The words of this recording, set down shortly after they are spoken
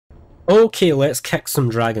Okay, let's kick some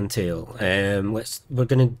Dragon Tail. We're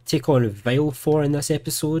gonna take on Vilefor in this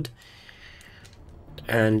episode.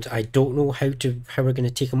 And I don't know how we're gonna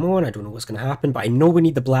take him on, I don't know what's gonna happen, but I know we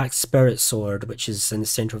need the Black Spirit Sword, which is in the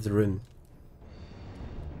centre of the room.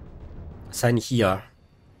 It's in here.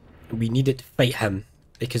 We need it to fight him,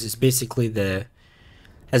 because it's basically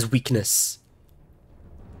his weakness.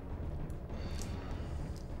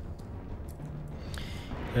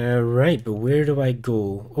 Right, but where do I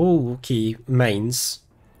go? Oh, okay, mines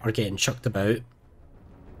are getting chucked about.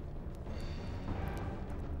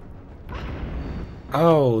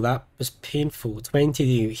 Oh, that was painful.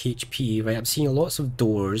 20 HP. Right, I'm seeing lots of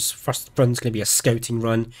doors. First run's going to be a scouting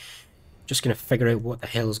run. Just going to figure out what the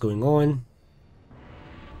hell is going on.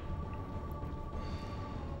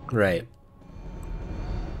 Right.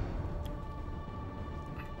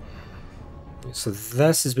 So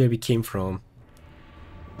this is where we came from.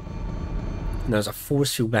 And there's a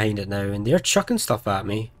force field behind it now, and they're chucking stuff at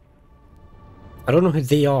me. I don't know who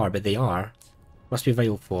they are, but they are. Must be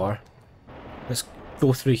Vilefor. Let's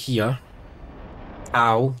go through here.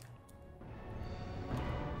 Ow.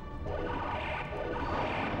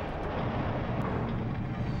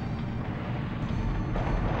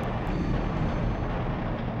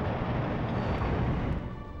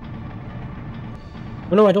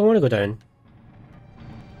 Oh no, I don't want to go down.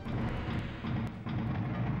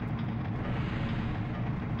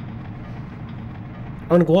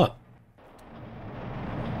 I want to go up.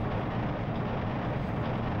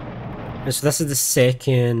 And so this is the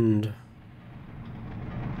second...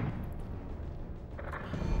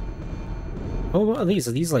 Oh, what are these?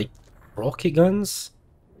 Are these like rocket guns?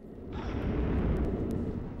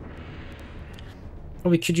 Oh,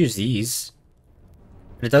 we could use these.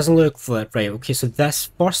 But it doesn't look like... Right, okay, so this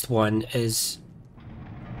first one is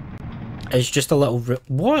just a little...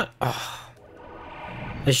 What? Oh.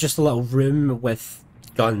 It's just a little room with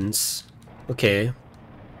guns. Okay.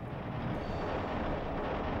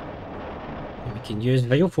 We can use...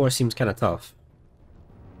 Vilefor seems kind of tough.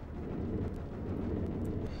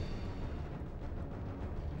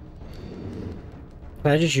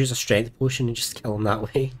 Can I just use a strength potion and just kill him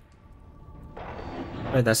that way?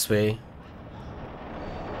 Right, this way.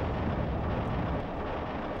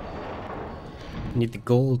 Need the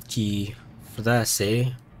gold key for this,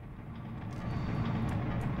 eh?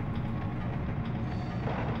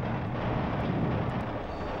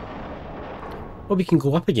 Oh, we can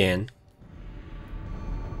go up again.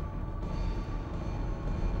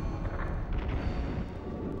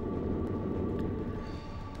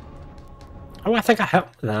 Oh, I think I hit him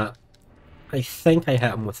with that. I think I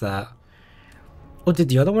hit him with that. Oh, did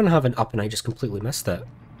the other one have an up and I just completely missed it?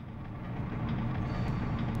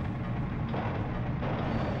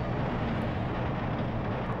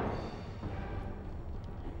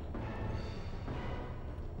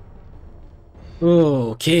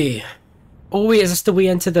 Okay. Oh wait, is this the way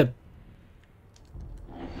into the...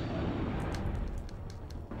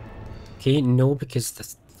 Okay, no, because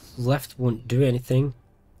the lift won't do anything.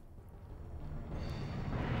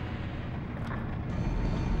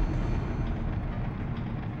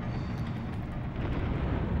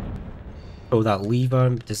 Oh, that lever,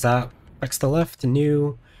 does that fix the lift?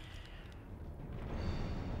 No.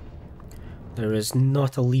 There is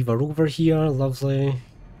not a lever over here, lovely.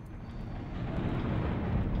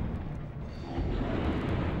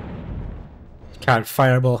 Can't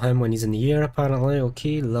fireball him when he's in the air, apparently.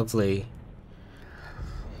 Okay, lovely.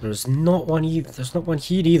 There's not one either. There's not one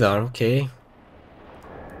here either. Okay.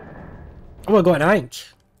 Oh, I got an ink.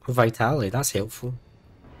 Vitality. That's helpful.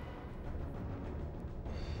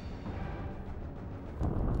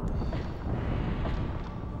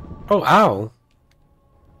 Oh, ow.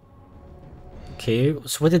 Okay,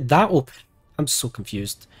 so what did that open? I'm so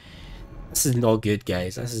confused. This is not good,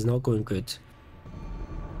 guys. This is not going good.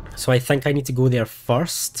 So I think I need to go there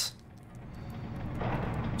first.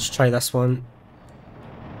 Let's try this one.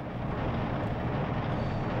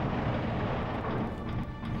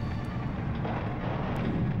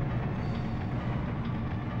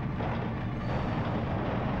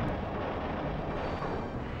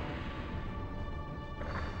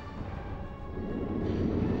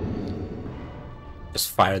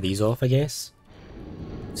 Just fire these off, I guess.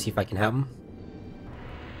 See if I can have them.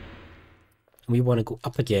 We want to go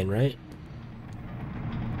up again, right?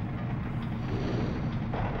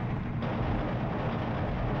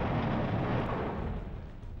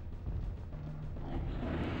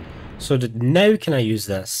 So now can I use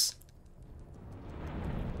this?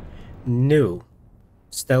 No.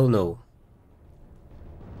 Still no.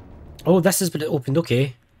 Oh, this is what it opened,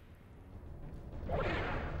 okay.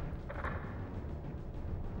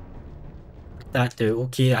 that do?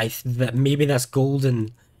 Okay, that maybe that's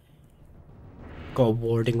golden got a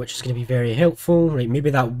warding, which is going to be very helpful. Right, maybe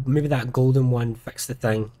that golden one fixed the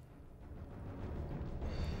thing.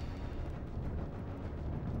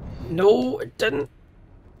 No, it didn't.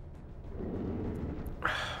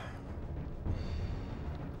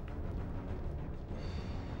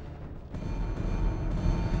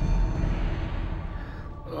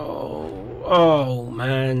 Oh, oh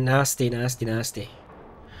man, nasty, nasty, nasty.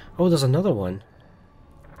 Oh, there's another one.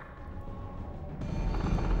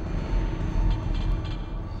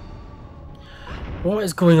 What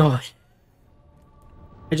is going on?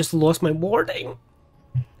 I just lost my warding.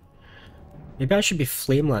 Maybe I should be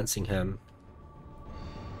flame lancing him.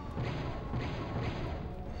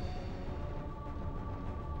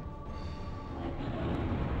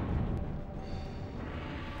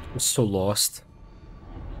 I'm so lost.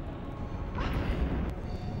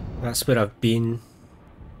 That's where I've been.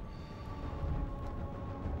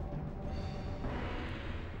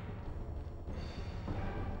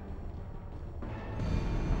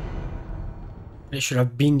 I should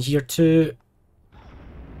have been here too.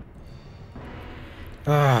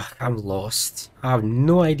 Ah, I'm lost. I have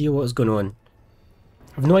no idea what's going on.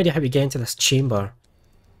 I have no idea how to get into this chamber.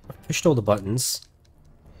 I've pushed all the buttons.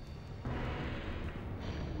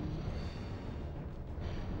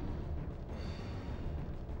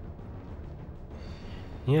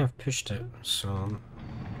 Yeah, I've pushed it, so...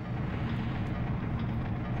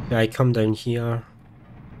 Yeah, I come down here.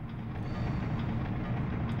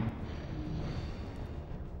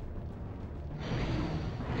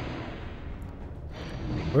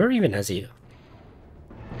 Where even is he?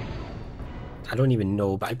 I don't even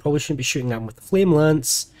know, but I probably shouldn't be shooting at him with the flame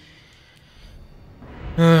lance.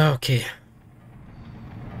 Okay.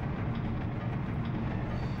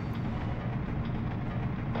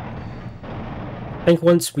 I think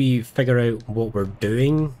once we figure out what we're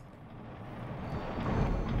doing,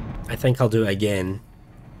 I think I'll do it again.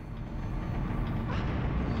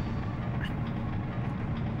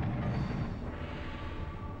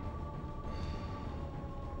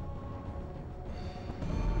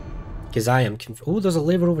 Because I am confused. Oh, there's a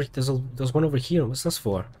lever over. There's one over here. What's this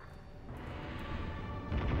for?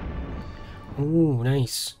 Oh,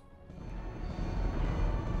 nice.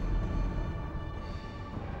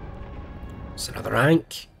 It's another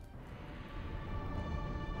rank.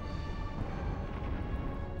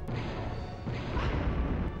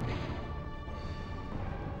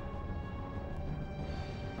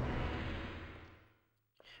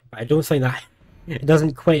 But I don't think that it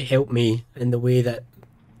doesn't quite help me in the way that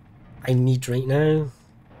I need right now.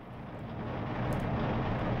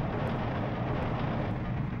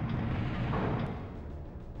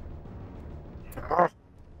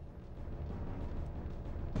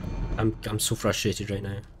 I'm so frustrated right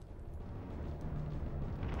now.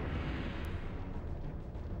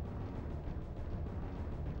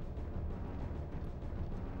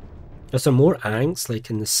 There's some more angst like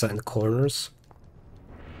in the corners.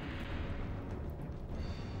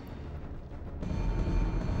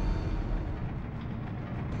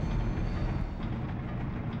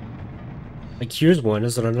 Like here's one.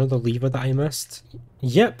 Is there another lever that I missed?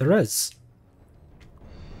 Yep, there is.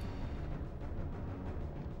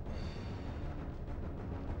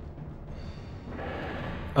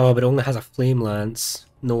 Oh, but it only has a flame lance,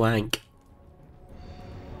 no ank.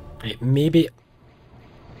 Right, maybe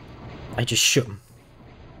I just shoot him.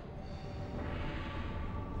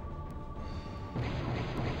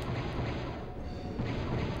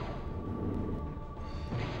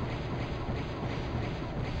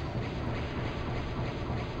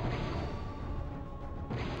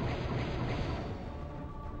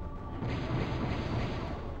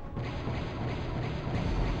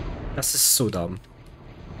 This is so dumb.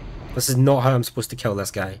 This is not how I'm supposed to kill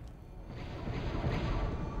this guy.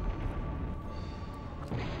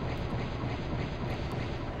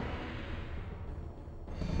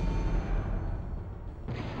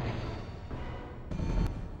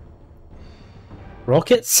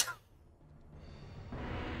 Rockets?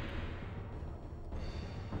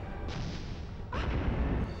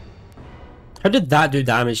 How did that do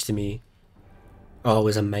damage to me? Oh, it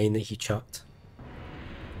was a mine that he chucked.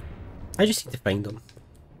 I just need to find him.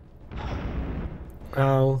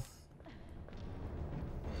 Ow.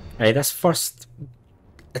 Right, this first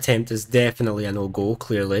attempt is definitely a no-go,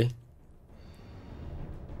 clearly.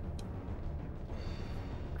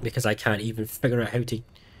 Because I can't even figure out how to...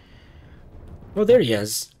 Oh, there he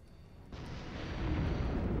is.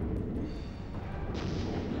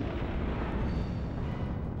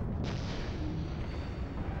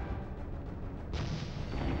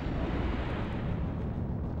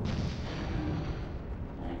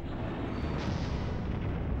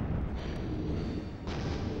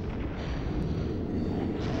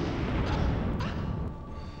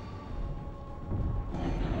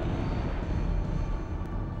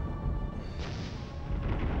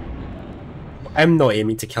 I'm not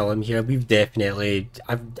aiming to kill him here. We've definitely...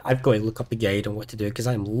 I've got to look up the guide on what to do because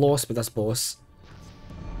I'm lost with this boss.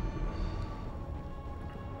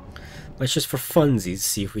 Let's just for funsies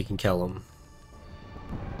see if we can kill him.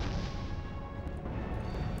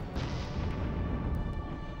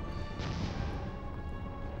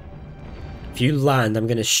 If you land, I'm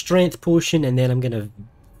gonna strength potion and then I'm gonna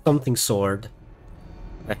something sword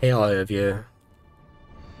the hell out of you.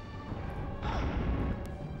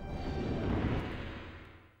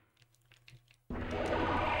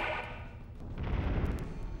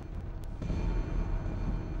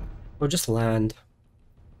 Or just land.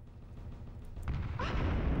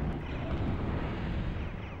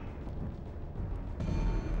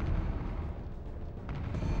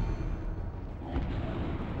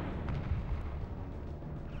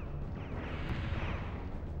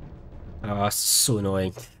 Ah, oh, so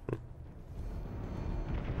annoying.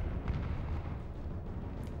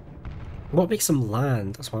 What makes them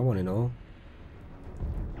land? That's what I want to know.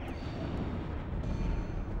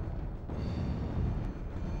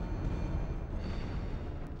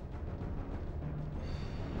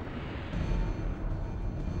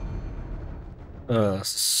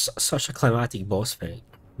 Such a climatic boss fight. It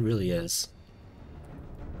really is.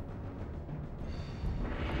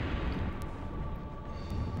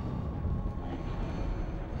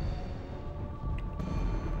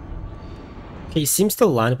 Okay, he seems to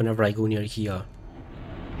land whenever I go near here.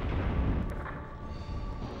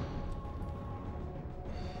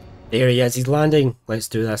 There he is, he's landing. Let's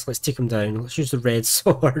do this, let's take him down. Let's use the red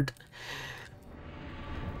sword.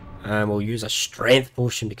 And we'll use a strength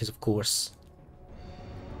potion because of course.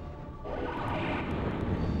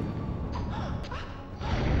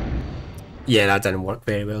 Yeah, that didn't work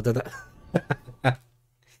very well, did it?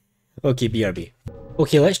 Okay, BRB.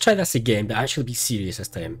 Okay, let's try this again, but actually be serious this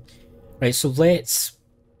time. Right, so let's...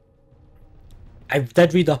 I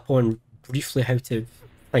did read up on briefly how to...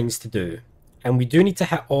 things to do. And we do need to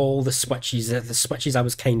hit all the switches I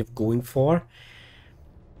was kind of going for.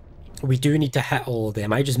 We do need to hit all of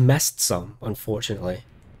them. I just missed some, unfortunately.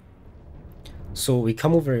 So we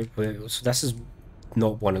come over... So this is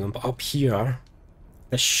not one of them, but up here...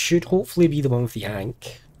 This should hopefully be the one with the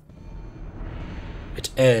Ankh. It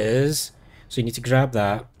is. So you need to grab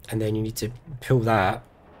that, and then you need to pull that,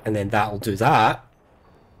 and then that'll do that.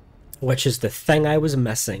 Which is the thing I was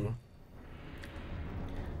missing.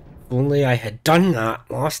 If only I had done that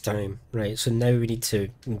last time. Right, so now we need to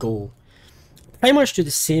go. Pretty much do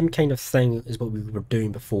the same kind of thing as what we were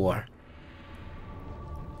doing before.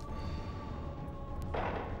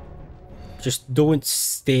 Just don't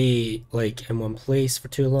stay, like, in one place for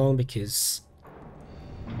too long, because...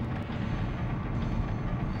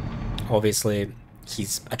 Obviously,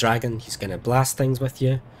 he's a dragon, he's gonna blast things with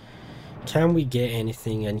you. Can we get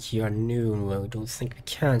anything in here? No, I don't think we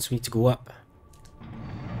can, so we need to go up.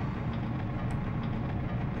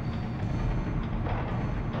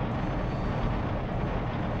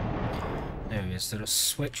 Now, is there a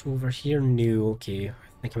switch over here? No, okay. I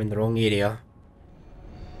think I'm in the wrong area.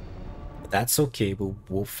 That's okay,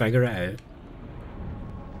 we'll figure it out.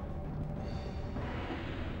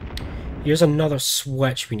 Here's another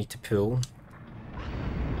switch we need to pull.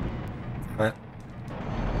 And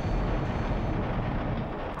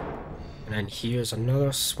then here's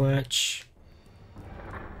another switch.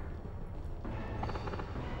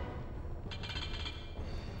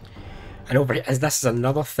 And over here, as this is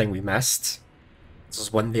another thing we missed.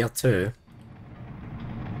 There's one there too.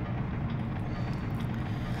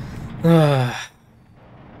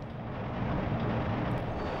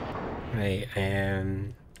 Right,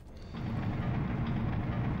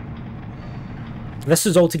 this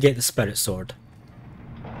is all to get the spirit sword.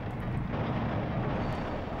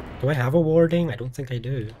 Do I have a warding? I don't think I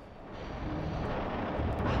do.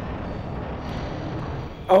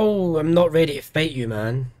 Oh, I'm not ready to fight you,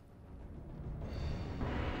 man.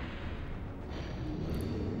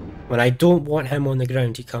 When I don't want him on the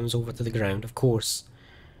ground, he comes over to the ground, of course.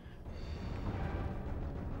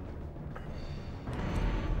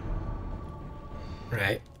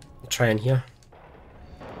 Right, try in here.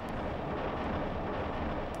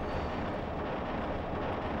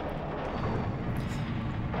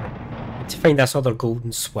 Need to find this other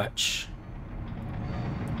golden switch.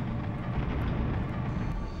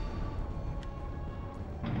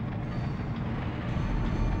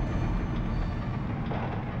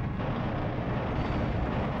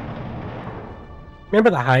 Remember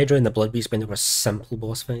the Hydra and the Blood Beast when there were simple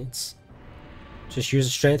boss fights? Just use a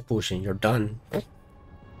strength potion, you're done.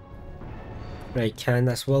 Right,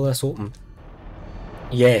 will this open?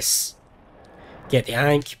 Yes. Get the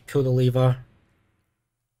Ankh, pull the lever.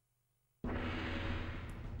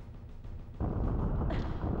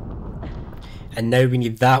 And now we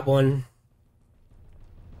need that one.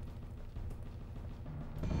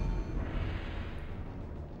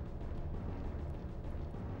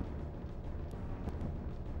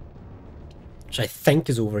 Which I think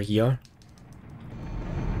is over here.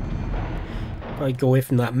 Gotta go away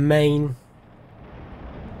from that mine.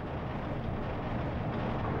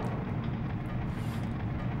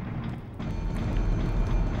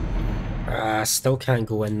 Still can't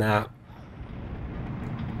go in that.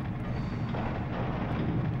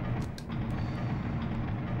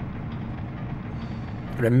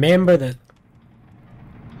 Remember that.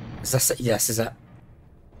 Is this it? Yes, is it?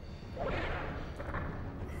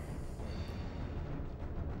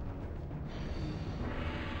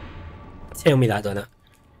 Tell me that done it.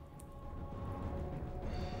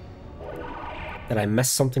 Did I miss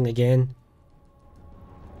something again?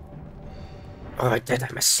 Oh, I did. I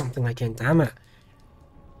missed something again. Damn it.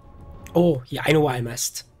 Oh, yeah, I know what I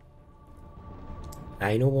missed.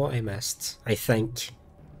 I know what I missed. I think.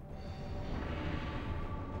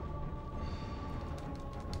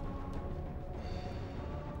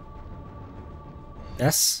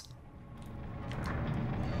 This?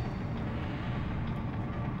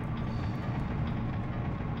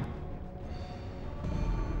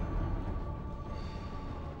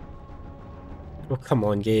 Oh, come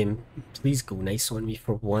on, game. Please go nice on me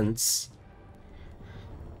for once.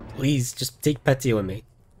 Please, just take pity on me.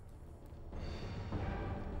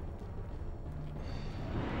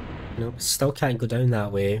 Nope, still can't go down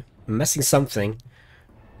that way. I'm missing something.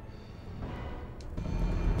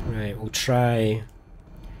 Right, we'll try.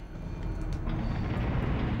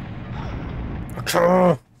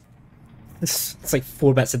 It's like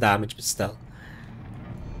 4 bits of damage, but still.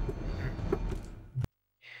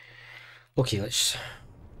 Okay, let's...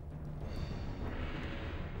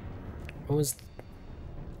 What was...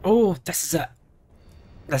 Oh, this is it.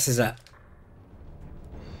 This is it.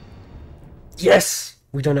 Yes!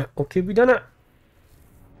 We done it. Okay, we done it.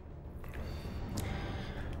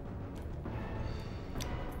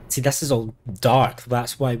 See, this is all dark.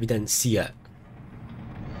 That's why we didn't see it.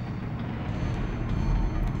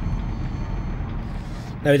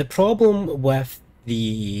 Now, the problem with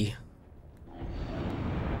the...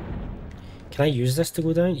 Can I use this to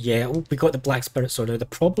go down? Yeah, oh, we got the Black Spirit Sword. Now, the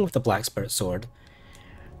problem with the Black Spirit Sword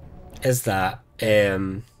is that,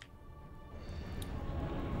 oh,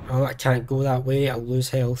 I can't go that way, I'll lose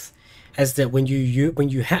health, is that when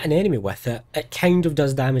you hit an enemy with it, it kind of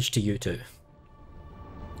does damage to you too.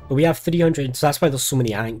 But we have 300, so that's why there's so many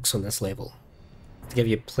anks on this level, to give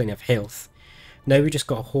you plenty of health. Now we just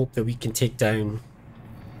gotta hope that we can take down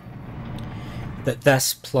that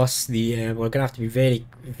this plus the, we're gonna have to be very,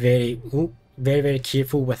 very, very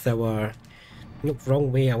careful with our, no,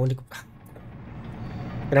 wrong way, I want to go,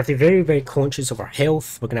 we're gonna have to be very, very conscious of our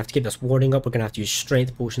health. We're gonna have to keep this warding up, we're gonna have to use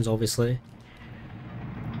strength potions obviously.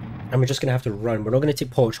 And we're just gonna have to run, we're not gonna take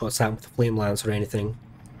pot shots out with the flame lance or anything.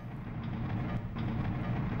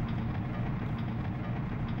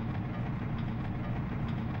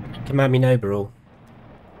 Come at me now, bro.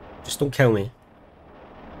 Just don't kill me.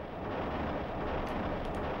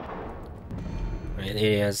 Right, there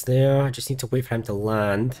he is there. I just need to wait for him to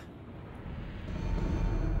land.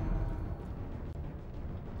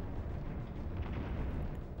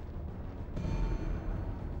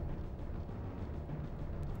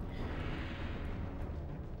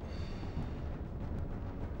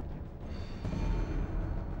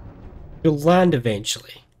 He'll land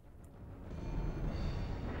eventually.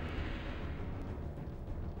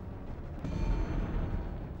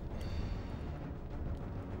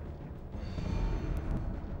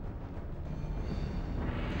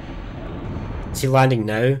 Is he landing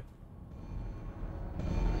now?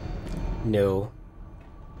 No.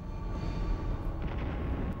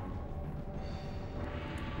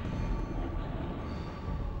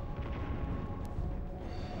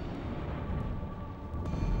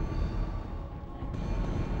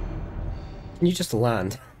 Can you just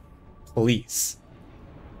land? Please.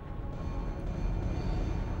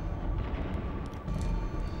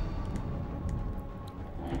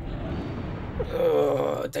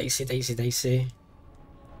 Oh, dicey, dicey, dicey.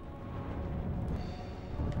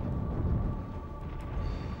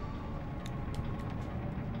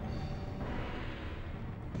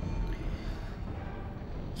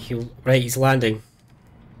 Right, he's landing.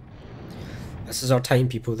 This is our time,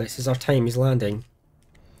 people. This is our time. He's landing.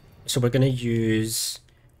 So we're going to use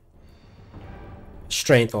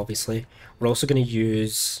strength, obviously. We're also going to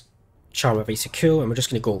use Charm of Icy Cool, and we're just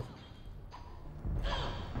going to go.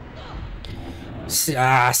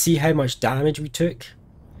 See how much damage we took?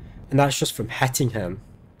 And that's just from hitting him.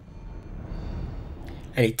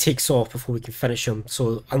 And he takes off before we can finish him.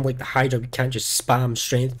 So unlike the Hydra, we can't just spam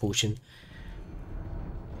strength potion.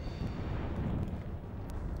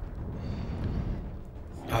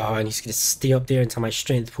 Oh, and he's going to stay up there until my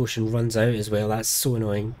strength potion runs out as well. That's so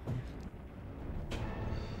annoying.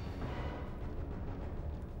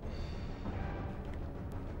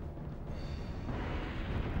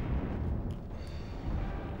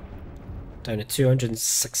 Down to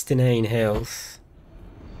 269 health.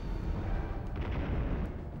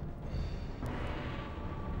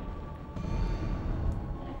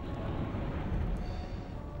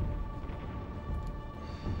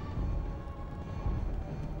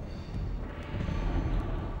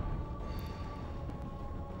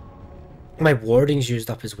 My warding's used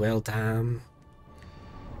up as well, damn.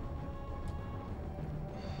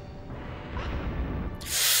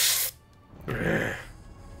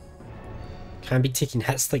 Can't be taking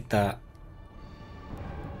hits like that.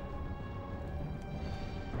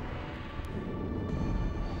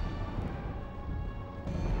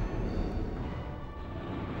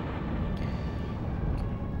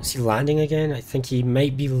 Is he landing again? I think he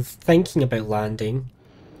might be thinking about landing.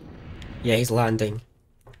 Yeah, he's landing.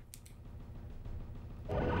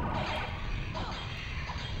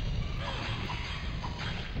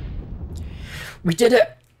 We did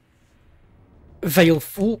it!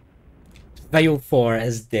 Vilefor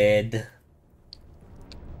is dead.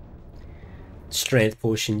 Strength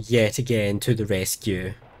potion yet again to the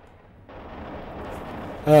rescue.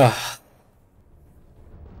 Ugh.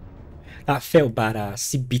 That felt badass.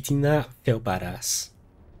 See, beating that felt badass.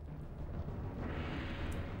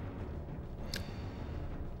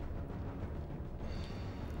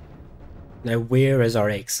 Now where is our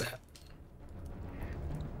exit?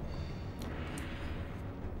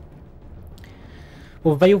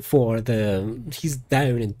 Well, Vilefor, he's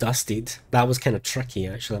down and dusted. That was kind of tricky,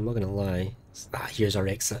 actually, I'm not gonna lie. Ah, here's our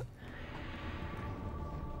exit.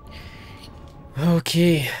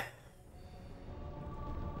 Okay.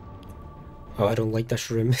 Oh, I don't like this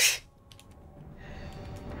room. Is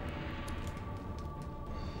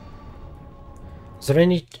there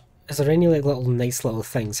any like little nice little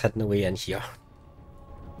things hidden away in here?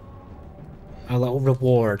 A little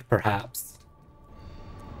reward, perhaps.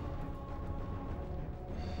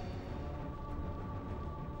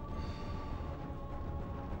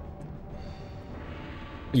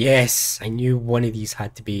 Yes, I knew one of these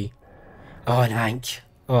had to be. Oh, an Ankh.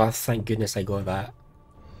 Oh, thank goodness I got that.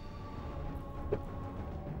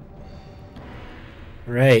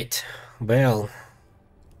 Right, well.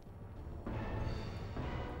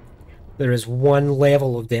 There is one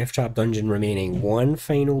level of Deathtrap dungeon remaining. One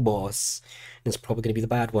final boss. And it's probably going to be the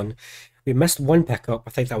bad one. We missed one pickup. I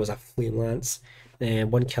think that was a Flame Lance.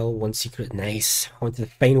 One kill, one secret. Nice. On to the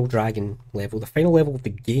final dragon level. The final level of the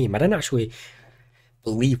game. I didn't actually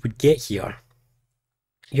believe would get here.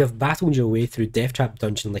 You have battled your way through Deathtrap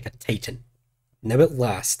dungeon like a titan. Now at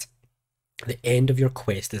last, the end of your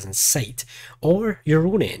quest is in sight, or your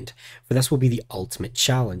own end, for this will be the ultimate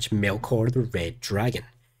challenge, Melkor the Red Dragon.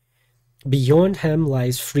 Beyond him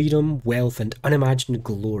lies freedom, wealth, and unimagined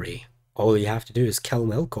glory. All you have to do is kill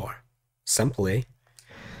Melkor. Simple, eh?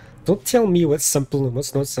 Don't tell me what's simple and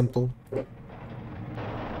what's not simple.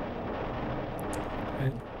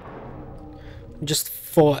 Just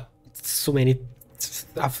fought so many.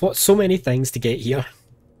 I've fought so many things to get here.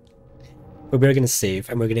 But we're going to save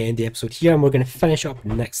and we're going to end the episode here and we're going to finish up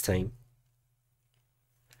next time.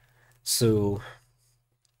 So,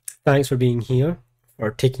 thanks for being here, for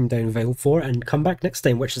taking down Vilefor, and come back next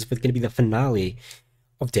time, which is going to be the finale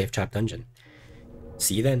of Deathtrap Dungeon.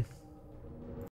 See you then.